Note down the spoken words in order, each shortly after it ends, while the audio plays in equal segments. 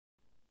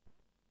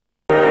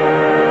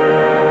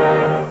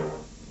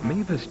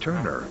Mavis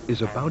Turner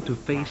is about to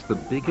face the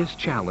biggest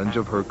challenge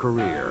of her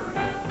career.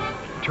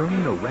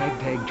 Turning a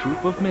ragtag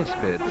troupe of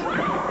misfits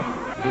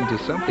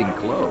into something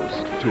close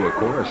to a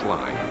chorus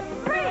line.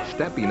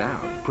 Stepping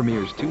Out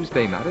premieres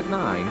Tuesday night at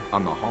 9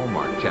 on the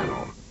Hallmark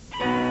Channel.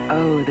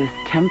 Oh, this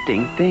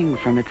tempting thing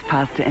from its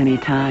pasta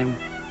anytime.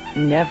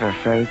 Never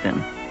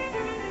frozen.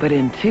 But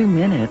in 2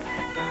 minutes,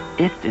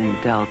 it's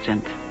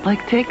indulgent, like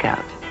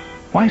takeout.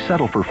 Why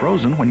settle for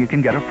frozen when you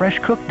can get a fresh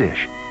cooked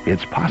dish?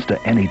 It's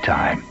pasta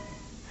anytime.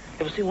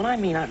 Yeah, but see, when I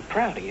mean I'm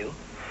proud of you,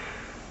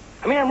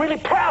 I mean I'm really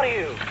proud of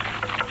you.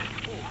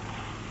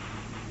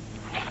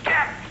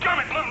 Damn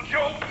it, little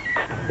Joe!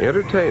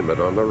 Entertainment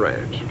on the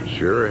ranch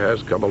sure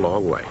has come a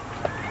long way.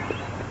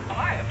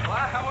 Hi,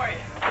 how are you?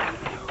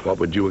 What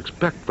would you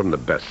expect from the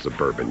best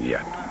Suburban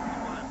yet?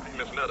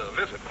 Missed another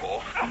visit,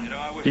 Paul.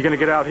 You gonna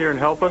get out here and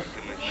help us?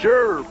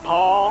 Sure,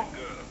 Paul.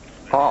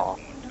 Paul,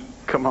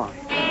 come on.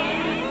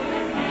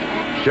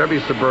 Chevy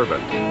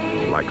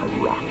Suburban, like a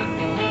rock.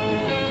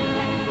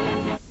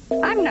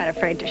 I'm not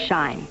afraid to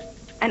shine,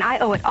 and I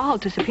owe it all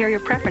to Superior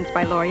Preference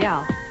by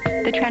L'Oreal,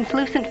 the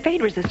translucent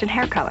fade-resistant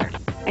hair color,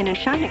 in a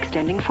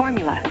shine-extending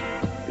formula.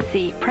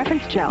 See,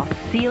 Preference Gel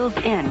seals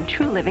in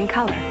true living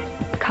color,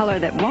 color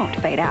that won't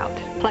fade out.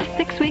 Plus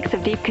 6 weeks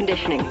of deep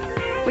conditioning,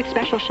 with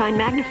special shine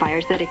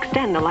magnifiers that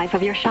extend the life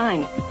of your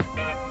shine.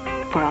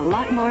 For a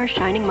lot more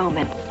shining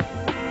moments.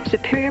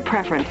 Superior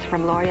Preference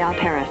from L'Oreal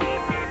Paris,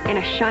 in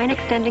a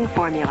shine-extending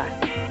formula.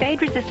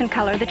 Fade-resistant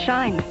color that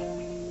shines.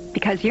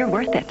 Because you're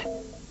worth it.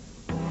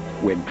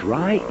 When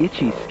dry,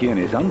 itchy skin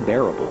is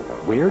unbearable,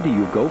 where do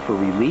you go for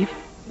relief?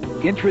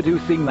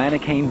 Introducing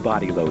Lanacane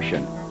Body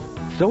Lotion.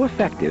 So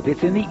effective,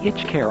 it's in the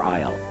itch care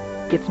aisle.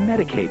 It's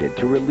medicated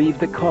to relieve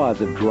the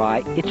cause of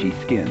dry, itchy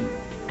skin.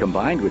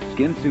 Combined with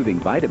skin-soothing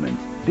vitamins,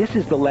 this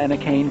is the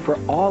Lanacane for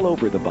all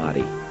over the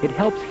body. It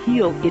helps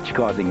heal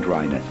itch-causing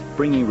dryness,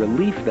 bringing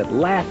relief that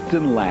lasts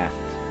and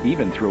lasts,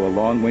 even through a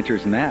long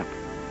winter's nap.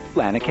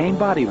 Lanacane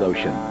Body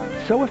Lotion.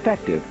 So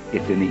effective,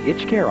 it's in the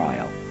itch care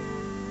aisle.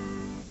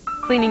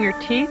 Cleaning your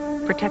teeth,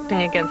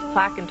 protecting against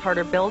plaque and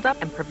tartar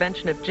buildup, and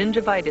prevention of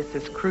gingivitis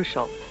is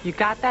crucial. You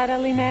got that,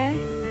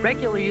 Eline?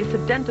 Regular use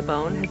of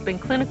Dentabone has been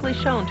clinically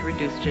shown to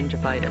reduce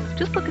gingivitis.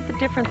 Just look at the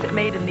difference it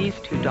made in these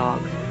 2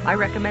 dogs. I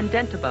recommend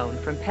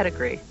Dentabone from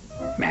Pedigree.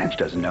 Madge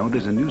doesn't know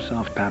there's a new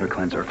soft powder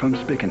cleanser from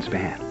Spic and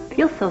Span.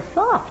 Feels so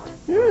soft.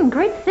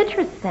 Great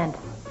citrus scent.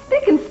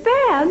 Spic and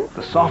Span.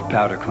 The soft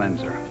powder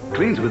cleanser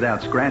cleans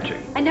without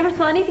scratching. I never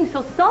saw anything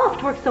so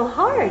soft work so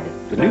hard.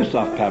 The new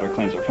soft powder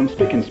cleanser from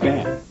Spic and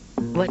Span.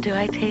 What do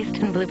I taste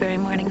in blueberry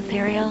morning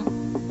cereal?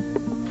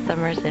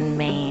 Summers in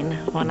Maine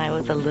when I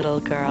was a little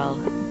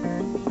girl.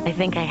 I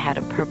think I had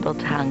a purple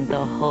tongue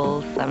the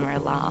whole summer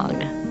long.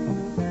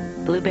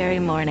 Blueberry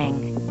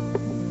morning.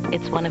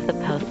 It's one of the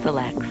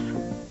post-selects.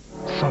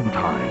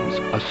 Sometimes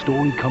a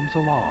story comes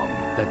along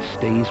that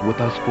stays with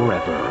us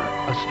forever.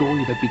 A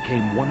story that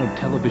became one of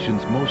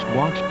television's most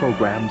watched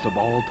programs of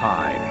all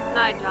time.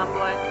 Night,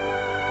 Tomboy.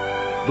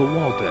 The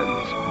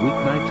Waltons,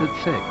 weeknights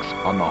at 6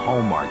 on the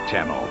Hallmark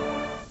Channel.